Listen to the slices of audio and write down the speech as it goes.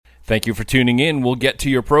Thank you for tuning in. We'll get to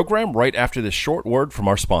your program right after this short word from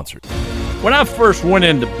our sponsors. When I first went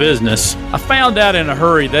into business, I found out in a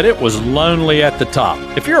hurry that it was lonely at the top.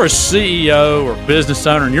 If you're a CEO or business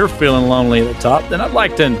owner and you're feeling lonely at the top, then I'd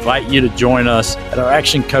like to invite you to join us at our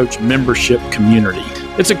Action Coach membership community.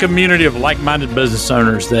 It's a community of like-minded business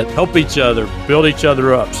owners that help each other, build each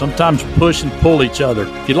other up, sometimes push and pull each other.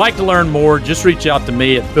 If you'd like to learn more, just reach out to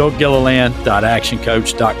me at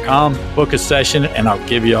philgilliland.actioncoach.com, book a session, and I'll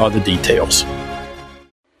give you all the details.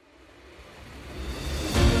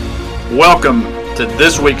 Welcome to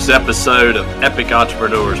this week's episode of Epic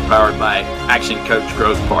Entrepreneurs powered by Action Coach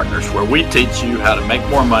Growth Partners, where we teach you how to make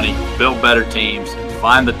more money, build better teams, and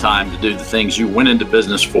find the time to do the things you went into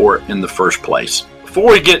business for in the first place.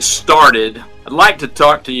 Before we get started, I'd like to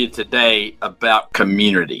talk to you today about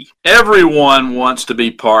community. Everyone wants to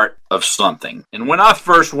be part of something. And when I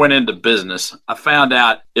first went into business, I found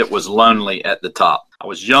out it was lonely at the top. I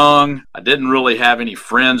was young. I didn't really have any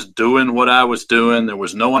friends doing what I was doing. There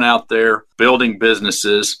was no one out there building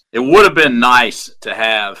businesses. It would have been nice to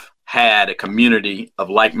have had a community of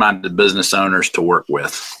like-minded business owners to work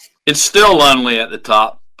with. It's still lonely at the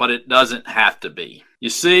top, but it doesn't have to be. You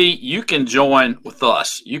see, you can join with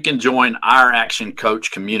us. You can join our Action Coach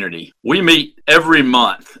community. We meet every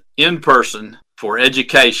month in person for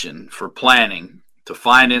education, for planning, to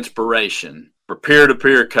find inspiration, for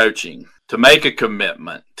peer-to-peer coaching, to make a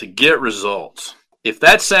commitment, to get results. If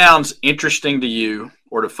that sounds interesting to you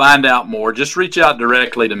or to find out more, just reach out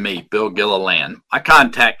directly to me, Bill Gilliland. My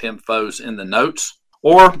contact info's in the notes,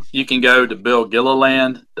 or you can go to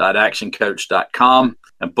billgilliland.actioncoach.com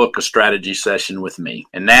and book a strategy session with me.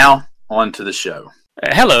 And now, on to the show.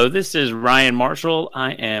 Hello, this is Ryan Marshall.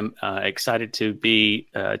 I am excited to be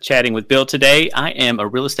chatting with Bill today. I am a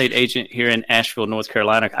real estate agent here in Asheville, North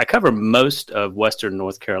Carolina. I cover most of Western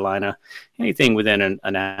North Carolina, anything within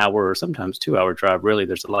an hour or sometimes 2-hour drive. Really,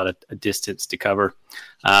 there's a lot of distance to cover.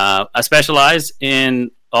 I specialize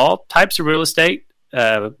in all types of real estate,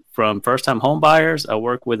 from first-time home buyers. I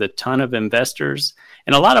work with a ton of investors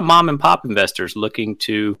and a lot of mom-and-pop investors looking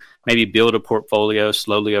to maybe build a portfolio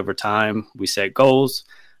slowly over time. We set goals.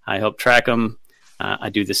 I help track them. I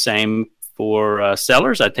do the same for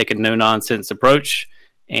sellers. I take a no-nonsense approach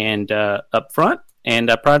and upfront,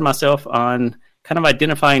 and I pride myself on kind of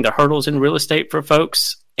identifying the hurdles in real estate for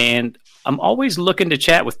folks, and I'm always looking to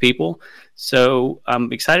chat with people, so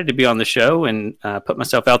I'm excited to be on the show and put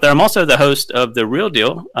myself out there. I'm also the host of The Real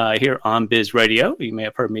Deal here on Biz Radio. You may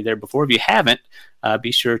have heard me there before. If you haven't,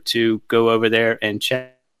 be sure to go over there and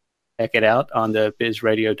check it out on the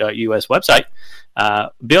bizradio.us website.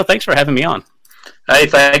 Bill, thanks for having me on. Hey,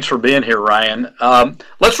 thanks for being here, Ryan.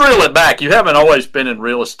 Let's reel it back. You haven't always been in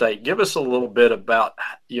real estate. Give us a little bit about,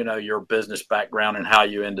 your business background and how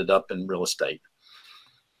you ended up in real estate.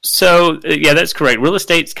 So, yeah, that's correct. Real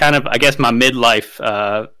estate's kind of, I guess, my midlife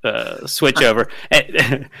switch over.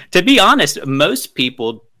 To be honest, most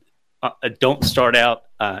people don't start out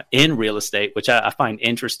in real estate, which I find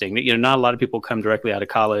interesting. Not a lot of people come directly out of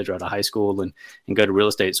college or out of high school and go to real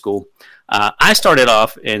estate school. I started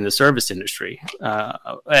off in the service industry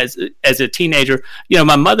as a teenager.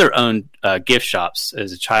 My mother owned gift shops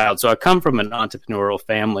as a child, so I come from an entrepreneurial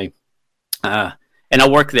family, and I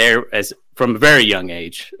worked there from a very young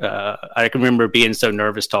age. I can remember being so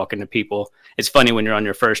nervous talking to people. It's funny when you're on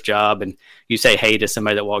your first job and you say hey to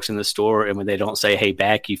somebody that walks in the store, and when they don't say hey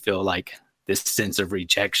back, you feel like this sense of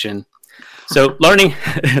rejection. So learning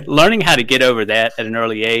how to get over that at an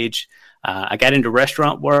early age. I got into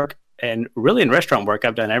restaurant work, and really in restaurant work,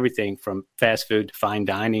 I've done everything from fast food to fine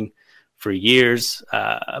dining for years.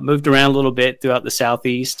 I moved around a little bit throughout the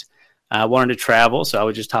Southeast. I wanted to travel, so I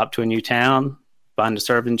would just hop to a new town, find a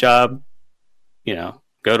serving job,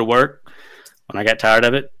 go to work. When I got tired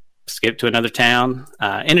of it, skip to another town.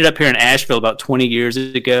 Ended up here in Asheville about 20 years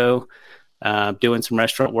ago, doing some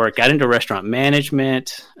restaurant work. Got into restaurant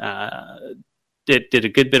management. Did a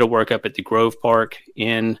good bit of work up at the Grove Park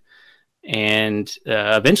Inn, and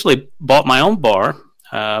eventually bought my own bar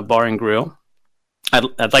and grill.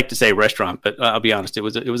 I'd like to say restaurant, but I'll be honest, it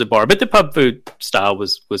was a bar. But the pub food style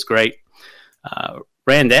was great.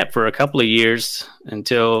 Ran that for a couple of years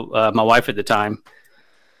until my wife at the time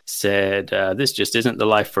said, this just isn't the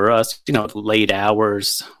life for us. Late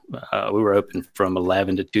hours. We were open from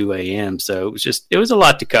 11 to 2 a.m. So it was a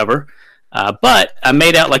lot to cover. But I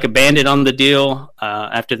made out like a bandit on the deal.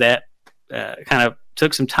 After that, kind of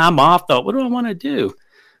took some time off, thought, what do I want to do?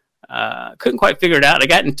 Couldn't quite figure it out. I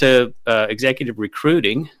got into executive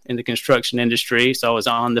recruiting in the construction industry. So I was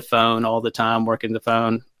on the phone all the time, working the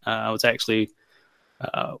phone. I was actually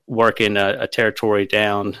working a territory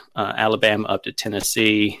down Alabama up to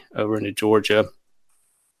Tennessee, over into Georgia.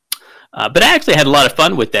 But I actually had a lot of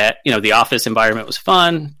fun with that. The office environment was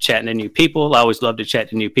fun, chatting to new people. I always loved to chat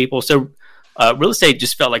to new people. So real estate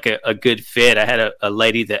just felt like a good fit. I had a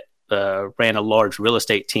lady that ran a large real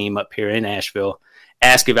estate team up here in Asheville,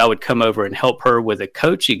 asked if I would come over and help her with a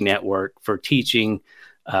coaching network for teaching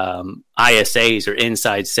ISAs or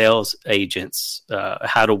inside sales agents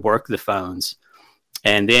how to work the phones.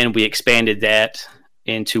 And then we expanded that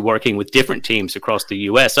into working with different teams across the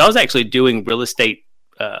U.S. So I was actually doing real estate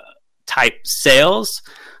type sales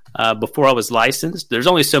before I was licensed. There's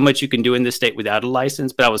only so much you can do in this state without a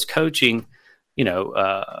license, but I was coaching,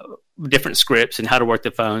 different scripts and how to work the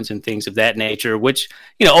phones and things of that nature, which,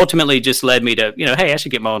 ultimately just led me to, hey, I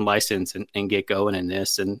should get my own license and get going in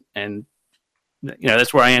this. And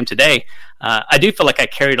that's where I am today. I do feel like I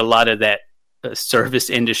carried a lot of that service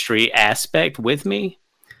industry aspect with me.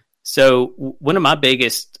 So one of my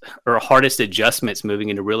biggest or hardest adjustments moving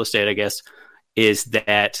into real estate, I guess, is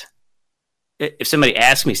that if somebody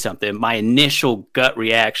asks me something, my initial gut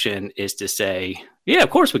reaction is to say, yeah,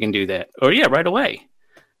 of course we can do that. Or yeah, right away.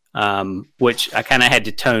 Which I kind of had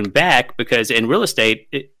to tone back because in real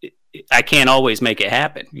estate, I can't always make it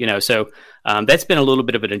happen, So that's been a little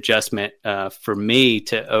bit of an adjustment for me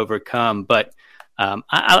to overcome. But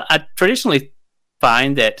I traditionally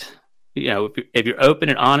find that, if you're open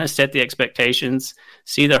and honest, set the expectations,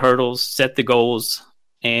 see the hurdles, set the goals,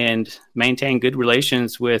 and maintain good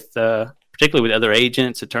relations with, particularly with other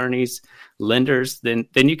agents, attorneys, lenders, then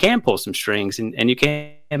you can pull some strings and you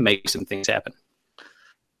can make some things happen.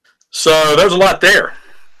 So there's a lot there.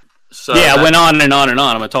 So yeah, I went on and on and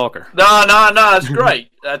on. I'm a talker. No, it's great.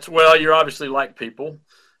 You're obviously like people,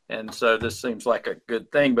 and so this seems like a good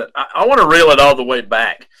thing. But I want to reel it all the way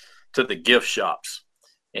back to the gift shops,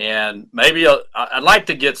 and maybe I'd like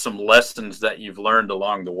to get some lessons that you've learned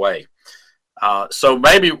along the way. So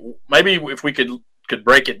maybe if we could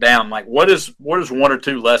break it down, like what is one or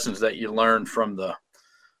two lessons that you learned from the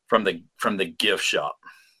gift shop?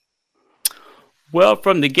 Well,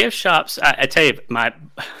 from the gift shops, I tell you,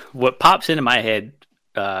 what pops into my head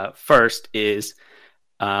first is,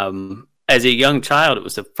 as a young child, it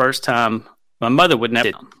was the first time my mother would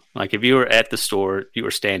never. Like if you were at the store, you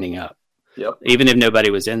were standing up, yep, even if nobody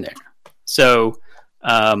was in there. So,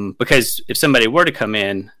 because if somebody were to come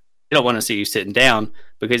in, they don't want to see you sitting down.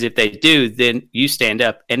 Because if they do, then you stand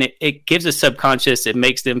up, and it gives a subconscious. It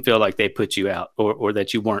makes them feel like they put you out, or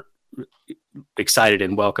that you weren't excited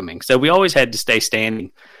and welcoming. So we always had to stay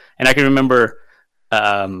standing. And I can remember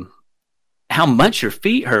how much your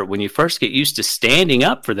feet hurt when you first get used to standing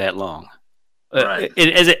up for that long. Right.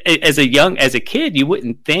 As a kid, you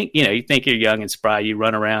wouldn't think, you think you're young and spry, you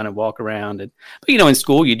run around and walk around. But in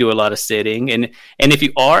school, you do a lot of sitting. And if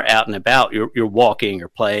you are out and about, you're walking or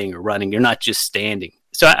playing or running. You're not just standing.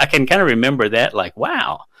 So I can kind of remember that, like,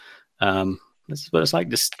 wow, this is what it's like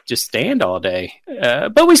to just stand all day.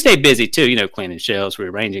 But we stay busy too, cleaning shelves,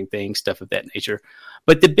 rearranging things, stuff of that nature.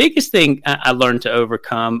 But the biggest thing I learned to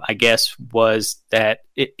overcome, I guess, was that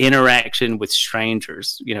interaction with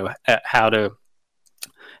strangers, how to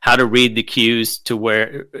read the cues to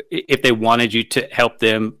where if they wanted you to help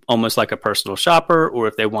them almost like a personal shopper, or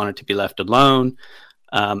if they wanted to be left alone.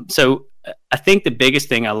 So I think the biggest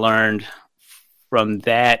thing I learned from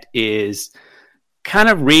that is kind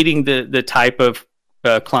of reading the type of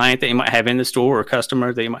client that you might have in the store, or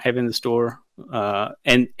customer that you might have in the store,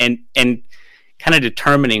 and kind of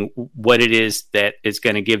determining what it is that is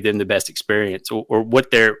going to give them the best experience, or what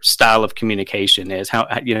their style of communication is, how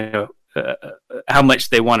much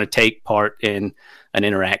they want to take part in an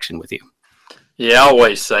interaction with you. Yeah, I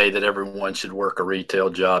always say that everyone should work a retail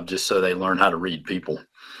job just so they learn how to read people.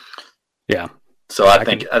 Yeah. So I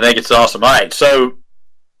think it's awesome. All right. So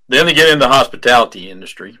then they get in the hospitality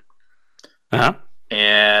industry. Uh-huh.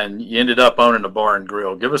 And you ended up owning a bar and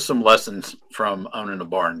grill. Give us some lessons from owning a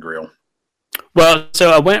bar and grill. Well,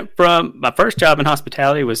 so I went from my first job in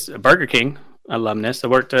hospitality was a Burger King alumnus. I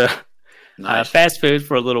worked fast food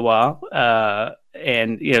for a little while.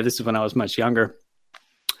 And, this is when I was much younger.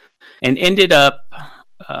 And ended up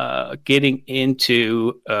getting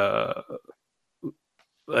into a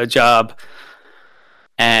job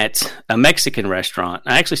at a Mexican restaurant.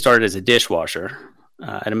 I actually started as a dishwasher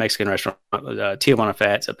at a Mexican restaurant, Tijuana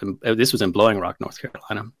Fats. This was in Blowing Rock, North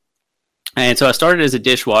Carolina. And so I started as a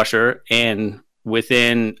dishwasher, and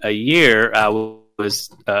within a year, I was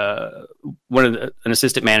an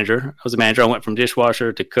assistant manager. I was a manager. I went from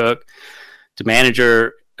dishwasher to cook to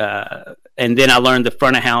manager, and then I learned the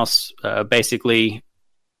front of house basically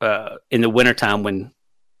in the wintertime when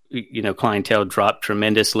clientele dropped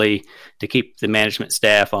tremendously. To keep the management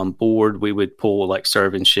staff on board, we would pull like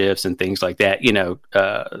serving shifts and things like that,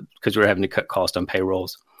 because we were having to cut costs on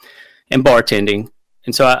payrolls and bartending.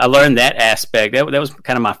 And so I learned that aspect. That was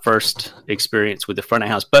kind of my first experience with the front of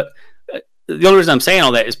house. But the only reason I'm saying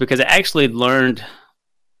all that is because I actually learned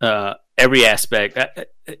every aspect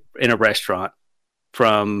in a restaurant.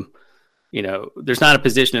 From, there's not a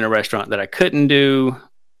position in a restaurant that I couldn't do,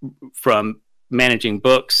 from managing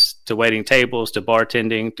books to waiting tables to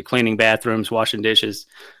bartending to cleaning bathrooms, washing dishes,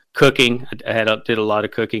 cooking. I did a lot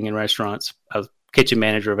of cooking in restaurants. I was kitchen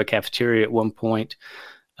manager of a cafeteria at one point.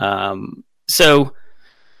 So,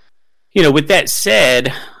 with that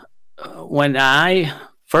said, when I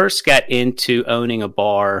first got into owning a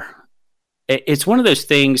bar, it's one of those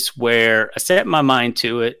things where I set my mind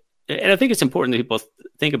to it. And I think it's important that people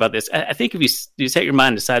think about this. I think if you set your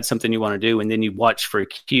mind, decide something you want to do, and then you watch for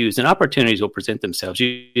cues, and opportunities will present themselves.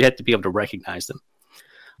 You have to be able to recognize them.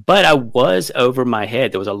 But I was over my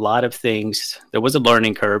head. There was a lot of things. There was a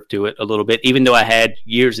learning curve to it a little bit, even though I had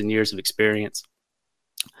years and years of experience.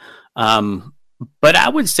 But I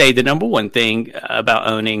would say the number one thing about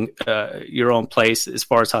owning your own place as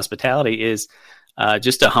far as hospitality is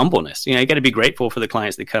just a humbleness. You got to be grateful for the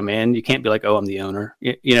clients that come in. You can't be like, oh, I'm the owner.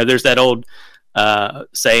 There's that old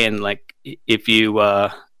saying, like, if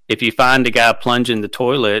you find a guy plunging the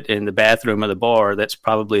toilet in the bathroom of the bar, that's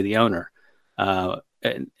probably the owner.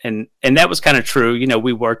 And that was kind of true.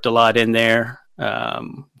 We worked a lot in there.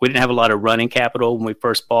 We didn't have a lot of running capital when we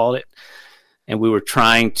first bought it, and we were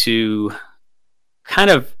trying to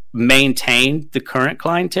kind of maintain the current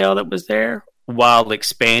clientele that was there while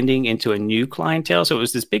expanding into a new clientele. So it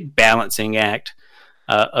was this big balancing act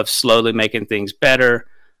of slowly making things better.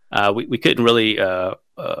 We couldn't really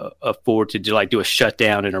afford to do a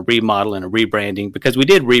shutdown and a remodel and a rebranding, because we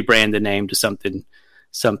did rebrand the name to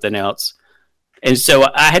something else. And so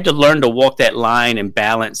I had to learn to walk that line and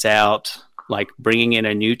balance out, like, bringing in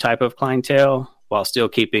a new type of clientele while still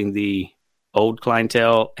keeping the old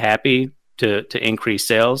clientele happy to increase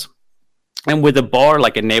sales. And with a bar,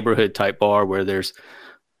 like a neighborhood type bar where there's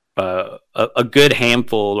a good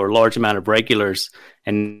handful or large amount of regulars,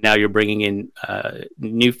 and now you're bringing in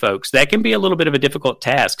new folks, that can be a little bit of a difficult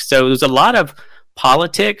task. So there's a lot of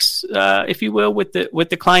politics, if you will, with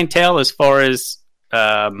the clientele, as far as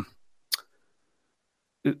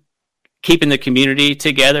keeping the community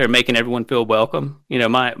together and making everyone feel welcome.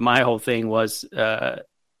 My whole thing was,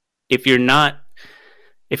 if you're not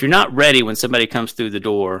ready when somebody comes through the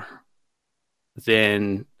door,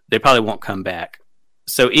 then they probably won't come back.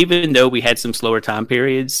 So even though we had some slower time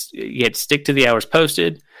periods, you had to stick to the hours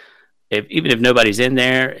posted. Even if nobody's in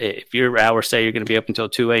there, if your hours say you're going to be up until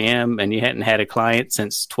 2 a.m. and you hadn't had a client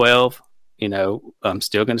since 12, I'm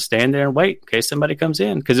still going to stand there and wait in case somebody comes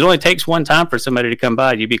in, because it only takes one time for somebody to come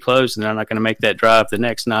by. You'd be closed, and they're not going to make that drive the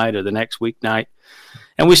next night or the next weeknight.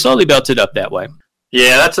 And we slowly built it up that way.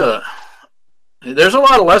 Yeah, there's a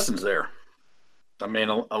lot of lessons there.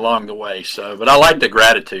 Along the way. So, but I like the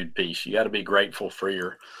gratitude piece. You got to be grateful for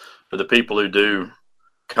the people who do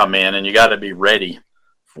come in, and you got to be ready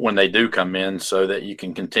when they do come in so that you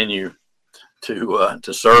can continue to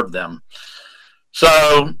serve them.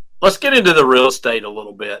 So let's get into the real estate a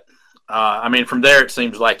little bit. From there, it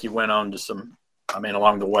seems like you went on to some,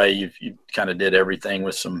 along the way, you kind of did everything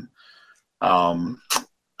with some,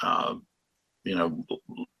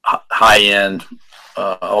 high end,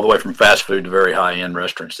 all the way from fast food to very high end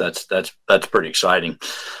restaurants. That's pretty exciting.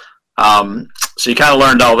 So you kind of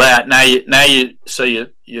learned all that. Now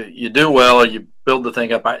you do well. You build the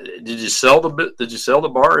thing up. Did you sell the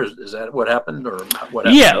bar? Is that what happened, or what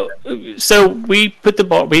happened? Yeah. So we put the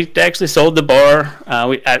bar. We actually sold the bar.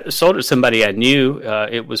 I sold it to somebody I knew.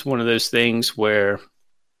 It was one of those things where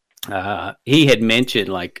he had mentioned,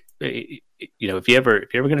 like, if you're ever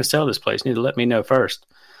going to sell this place, you need to let me know first.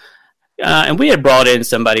 And we had brought in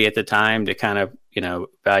somebody at the time to kind of,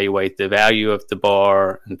 evaluate the value of the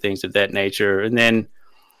bar and things of that nature. And then,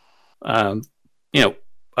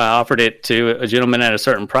 I offered it to a gentleman at a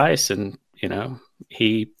certain price, and,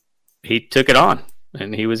 he took it on,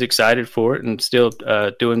 and he was excited for it, and still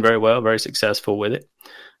doing very well, very successful with it.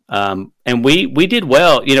 And we did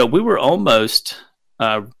well. We were almost,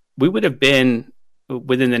 we would have been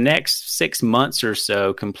within the next 6 months or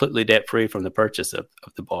so completely debt free from the purchase of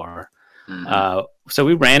the bar. Mm-hmm. So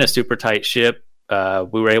we ran a super tight ship.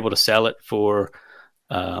 We were able to sell it for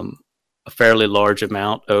a fairly large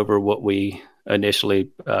amount over what we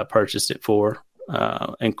initially purchased it for,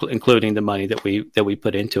 including the money that we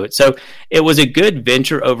put into it. So it was a good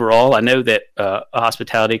venture overall. I know that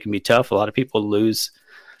hospitality can be tough. A lot of people lose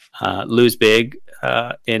big.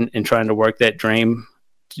 in trying to work that dream,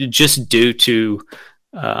 just due to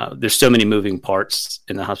there's so many moving parts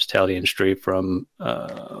in the hospitality industry, from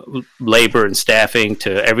labor and staffing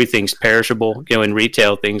to everything's perishable. In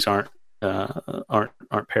retail, things aren't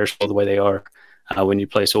perishable the way they are when you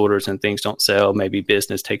place orders and things don't sell. Maybe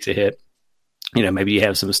business takes a hit. Maybe you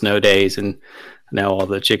have some snow days and now all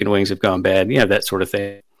the chicken wings have gone bad. That sort of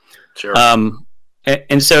thing. Sure.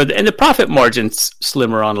 And so the profit margin's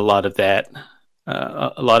slimmer on a lot of that,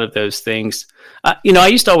 a lot of those things. I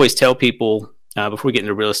used to always tell people before we get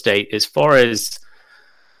into real estate, as far as,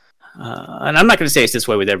 and I'm not going to say it's this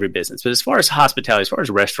way with every business, but as far as hospitality, as far as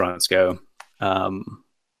restaurants go,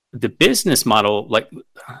 the business model,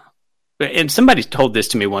 and somebody told this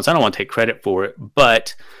to me once, I don't want to take credit for it,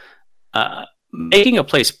 but making a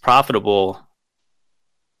place profitable,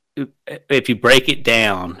 if you break it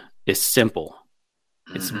down, is simple.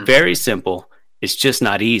 It's very simple. It's just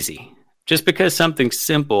not easy. Just because something's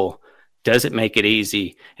simple doesn't make it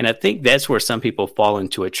easy. And I think that's where some people fall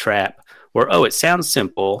into a trap where, it sounds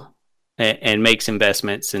simple and makes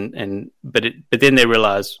investments, but then they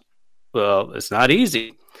realize, well, it's not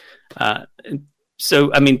easy.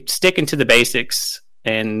 So, sticking to the basics,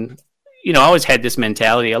 and, I always had this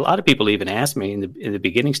mentality. A lot of people even asked me in the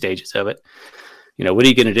beginning stages of it, what are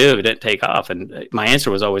you going to do if it doesn't take off? And my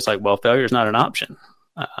answer was always like, well, failure is not an option.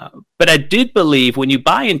 But I did believe when you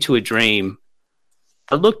buy into a dream,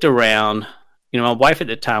 I looked around, my wife at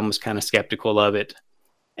the time was kind of skeptical of it.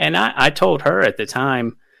 And I told her at the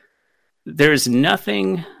time, there's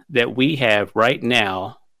nothing that we have right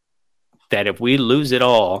now that if we lose it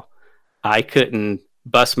all, I couldn't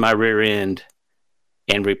bust my rear end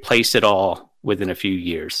and replace it all within a few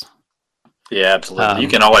years. Yeah, absolutely. You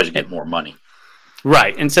can always get more money.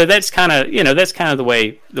 Right. And so that's kind of, the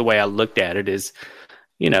way I looked at it is,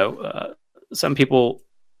 some people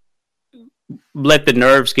let the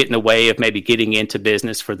nerves get in the way of maybe getting into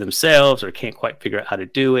business for themselves, or can't quite figure out how to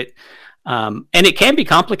do it. And it can be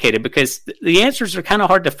complicated because the answers are kind of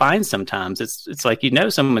hard to find sometimes. It's like,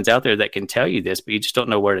 someone's out there that can tell you this, but you just don't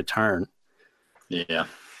know where to turn. Yeah,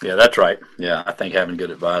 that's right. Yeah, I think having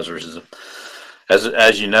good advisors is,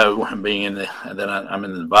 as you know, being I'm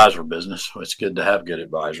in the advisor business. It's good to have good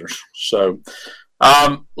advisors. So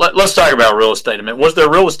let's talk about real estate a minute. Was there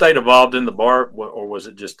real estate involved in the bar, or was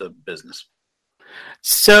it just a business?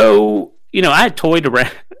 So, I had toyed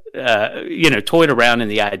around in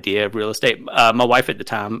the idea of real estate. My wife at the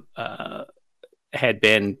time had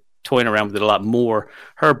been toying around with it a lot more.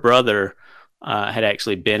 Her brother had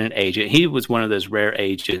actually been an agent. He was one of those rare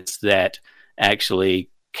agents that actually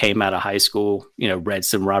came out of high school, read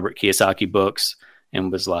some Robert Kiyosaki books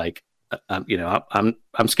and was like, I'm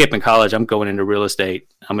skipping college. I'm going into real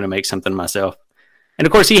estate. I'm going to make something myself. And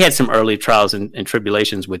of course, he had some early trials and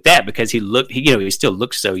tribulations with that because he still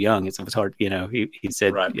looked so young. It was hard, he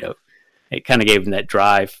said, right. It kind of gave him that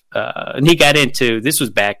drive. And he got into, this was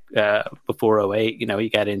back before 2008, he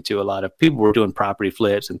got into a lot of people were doing property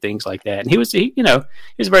flips and things like that. And he was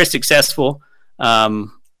very successful,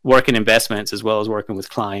 working investments as well as working with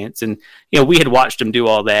clients. And, we had watched him do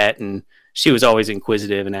all that, and she was always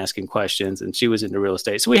inquisitive and asking questions, and she was into real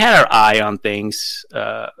estate. So we had our eye on things.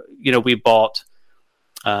 We bought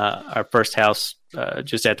our first house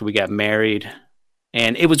just after we got married.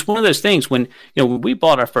 And it was one of those things when we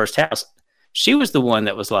bought our first house, she was the one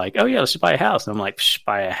that was like, oh yeah, let's just buy a house. And I'm like,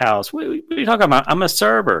 buy a house? What are you talking about? I'm a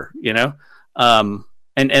server, and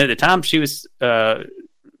at the time she was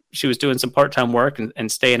doing some part-time work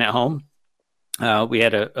and staying at home. We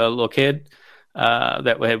had a little kid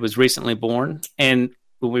that was recently born, and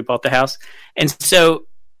when we bought the house. And so,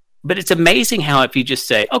 but it's amazing how if you just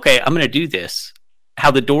say, okay, I'm going to do this,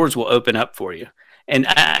 how the doors will open up for you. And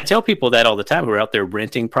I tell people that all the time who are out there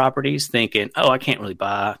renting properties thinking, oh, I can't really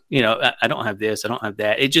buy, I don't have this, I don't have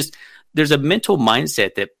that. It just, there's a mental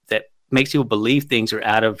mindset that makes people believe things are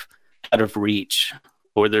out of reach,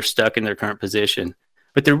 or they're stuck in their current position,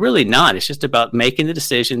 but they're really not. It's just about making the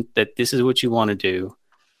decision that this is what you want to do,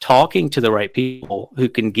 talking to the right people who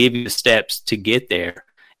can give you the steps to get there.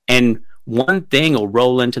 And one thing will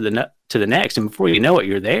roll into the next. And before you know it,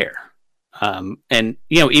 you're there. And,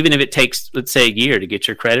 even if it takes, let's say, a year to get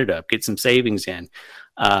your credit up, get some savings in,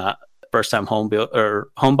 first time home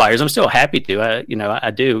buyers, I'm still happy to,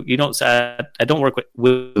 I do. I don't work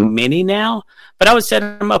with many now, but I would set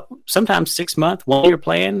them up sometimes 6 month, 1 year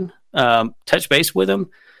plan, touch base with them,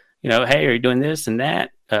 hey, are you doing this and that?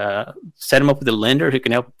 Set them up with a lender who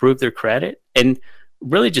can help improve their credit, and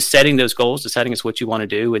really just setting those goals, deciding it's what you want to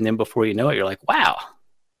do. And then before you know it, you're like, wow,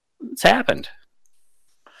 it's happened.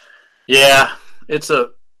 Yeah, it's an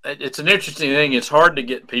interesting thing. It's hard to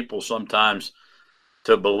get people sometimes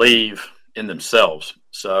to believe in themselves.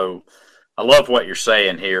 So I love what you're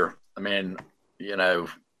saying here. I mean,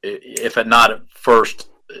 if it not at first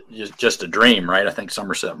just a dream, right? I think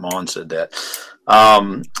Somerset Maugham said that.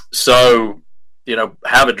 So,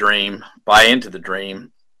 have a dream, buy into the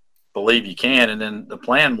dream, believe you can, and then the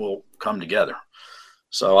plan will come together.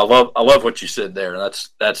 So I love what you said there.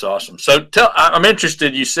 That's awesome. So I'm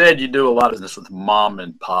interested. You said you do a lot of business with mom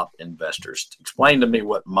and pop investors. Explain to me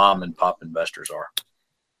what mom and pop investors are.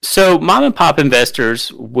 So mom and pop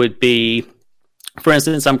investors would be, for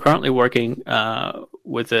instance, I'm currently working I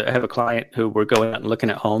have a client who we're going out and looking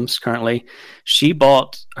at homes currently. She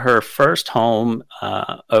bought her first home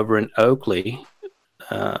over in Oakley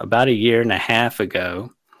about a year and a half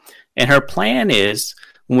ago. And her plan is,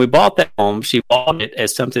 when we bought that home, she bought it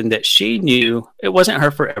as something that she knew it wasn't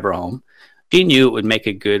her forever home. She knew it would make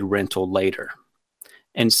a good rental later.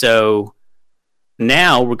 And so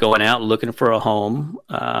now we're going out looking for a home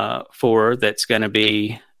for her that's going to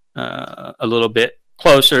be a little bit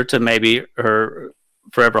closer to maybe her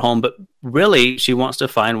forever home. But really, she wants to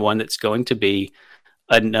find one that's going to be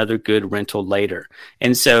another good rental later.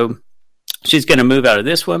 And so she's going to move out of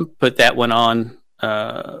this one, put that one on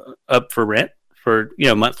up for rent. For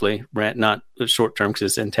monthly rent, not short term because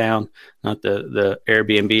it's in town, not the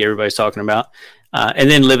Airbnb everybody's talking about, and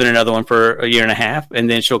then live in another one for a year and a half, and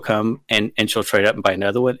then she'll come and she'll trade up and buy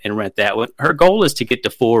another one and rent that one. Her goal is to get to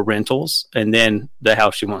 4 rentals and then the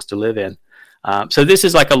house she wants to live in. So this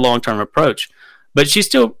is like a long term approach, but she's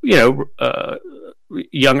still younger.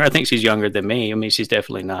 I think she's younger than me. I mean, she's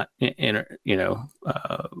definitely not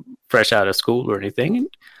fresh out of school or anything.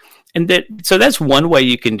 So that's one way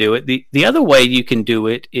you can do it. The other way you can do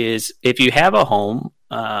it is if you have a home,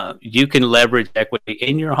 you can leverage equity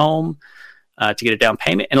in your home to get a down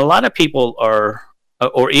payment. And a lot of people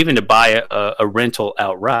or even to buy a rental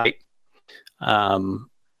outright. And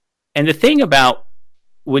the thing about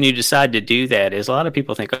when you decide to do that is a lot of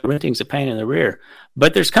people think renting's a pain in the rear.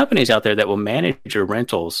 But there's companies out there that will manage your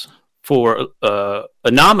rentals for a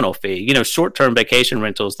nominal fee. Short-term vacation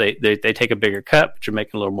rentals, they take a bigger cut, but you're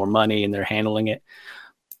making a little more money and they're handling it.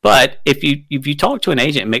 But if you talk to an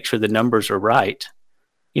agent and make sure the numbers are right,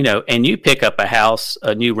 and you pick up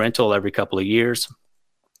a new rental every couple of years,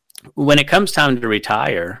 when it comes time to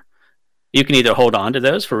retire, you can either hold on to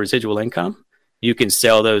those for residual income, you can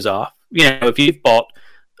sell those off. If you've bought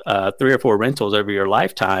 3 or 4 rentals over your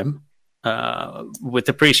lifetime, with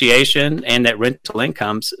appreciation and that rental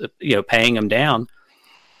incomes, paying them down,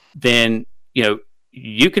 then,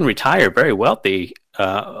 you can retire very wealthy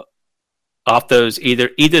off those,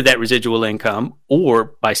 either that residual income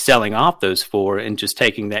or by selling off those 4 and just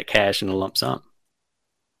taking that cash in a lump sum.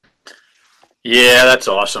 Yeah, that's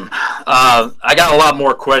awesome. I got a lot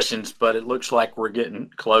more questions, but it looks like we're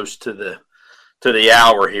getting close to the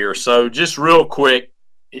hour here. So just real quick,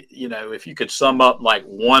 if you could sum up like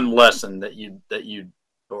one lesson that you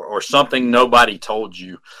or something nobody told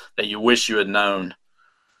you that you wish you had known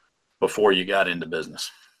before you got into business.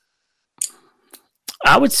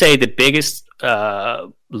 I would say the biggest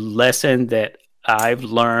lesson that I've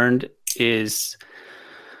learned is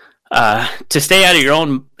to stay out of your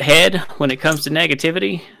own head when it comes to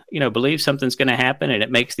negativity. Believe something's going to happen, and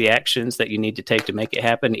it makes the actions that you need to take to make it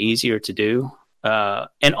happen easier to do.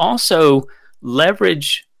 And also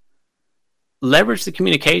leverage the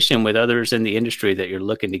communication with others in the industry that you're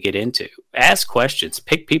looking to get into. Ask questions,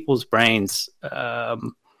 pick people's brains.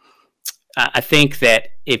 I think that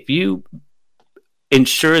if you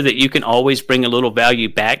ensure that you can always bring a little value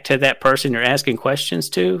back to that person you're asking questions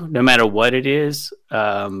to, no matter what it is,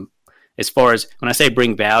 as far as when I say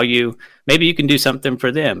bring value, maybe you can do something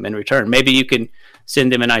for them in return. Maybe you can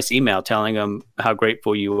send them a nice email telling them how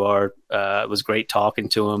grateful you are. It was great talking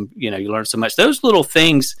to them. You learned so much. Those little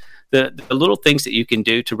things, the little things that you can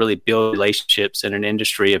do to really build relationships in an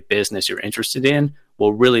industry of business you're interested in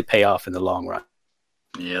will really pay off in the long run.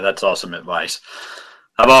 Yeah, that's awesome advice.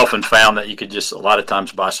 I've often found that you could just a lot of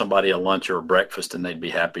times buy somebody a lunch or a breakfast and they'd be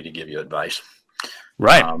happy to give you advice.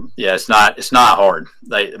 Right. It's not hard.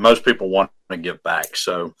 Most people want to give back.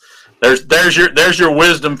 So there's your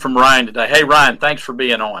wisdom from Ryan today. Hey, Ryan, thanks for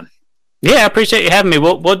being on. Yeah, I appreciate you having me.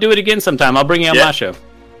 We'll do it again sometime. I'll bring you on my show.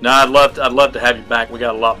 No, I'd love to have you back. We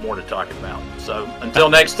got a lot more to talk about. So until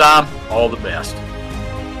next time, all the best.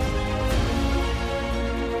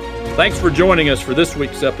 Thanks for joining us for this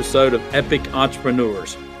week's episode of Epic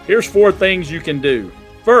Entrepreneurs. Here's 4 things you can do.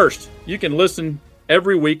 First, you can listen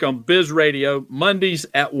every week on Biz Radio, Mondays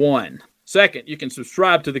at 1. Second, you can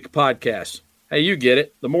subscribe to the podcast. Hey, you get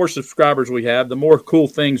it. The more subscribers we have, the more cool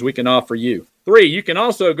things we can offer you. 3, you can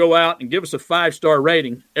also go out and give us a 5-star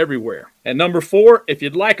rating everywhere. And number 4, if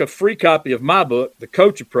you'd like a free copy of my book, The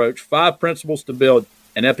Coach Approach, 5 Principles to Build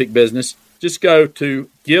an Epic Business, just go to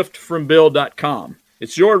giftfrombill.com.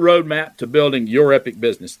 It's your roadmap to building your epic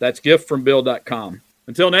business. That's giftfrombill.com.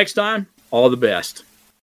 Until next time, all the best.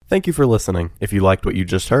 Thank you for listening. If you liked what you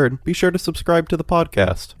just heard, be sure to subscribe to the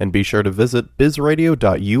podcast, and be sure to visit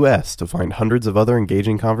bizradio.us to find hundreds of other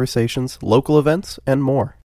engaging conversations, local events, and more.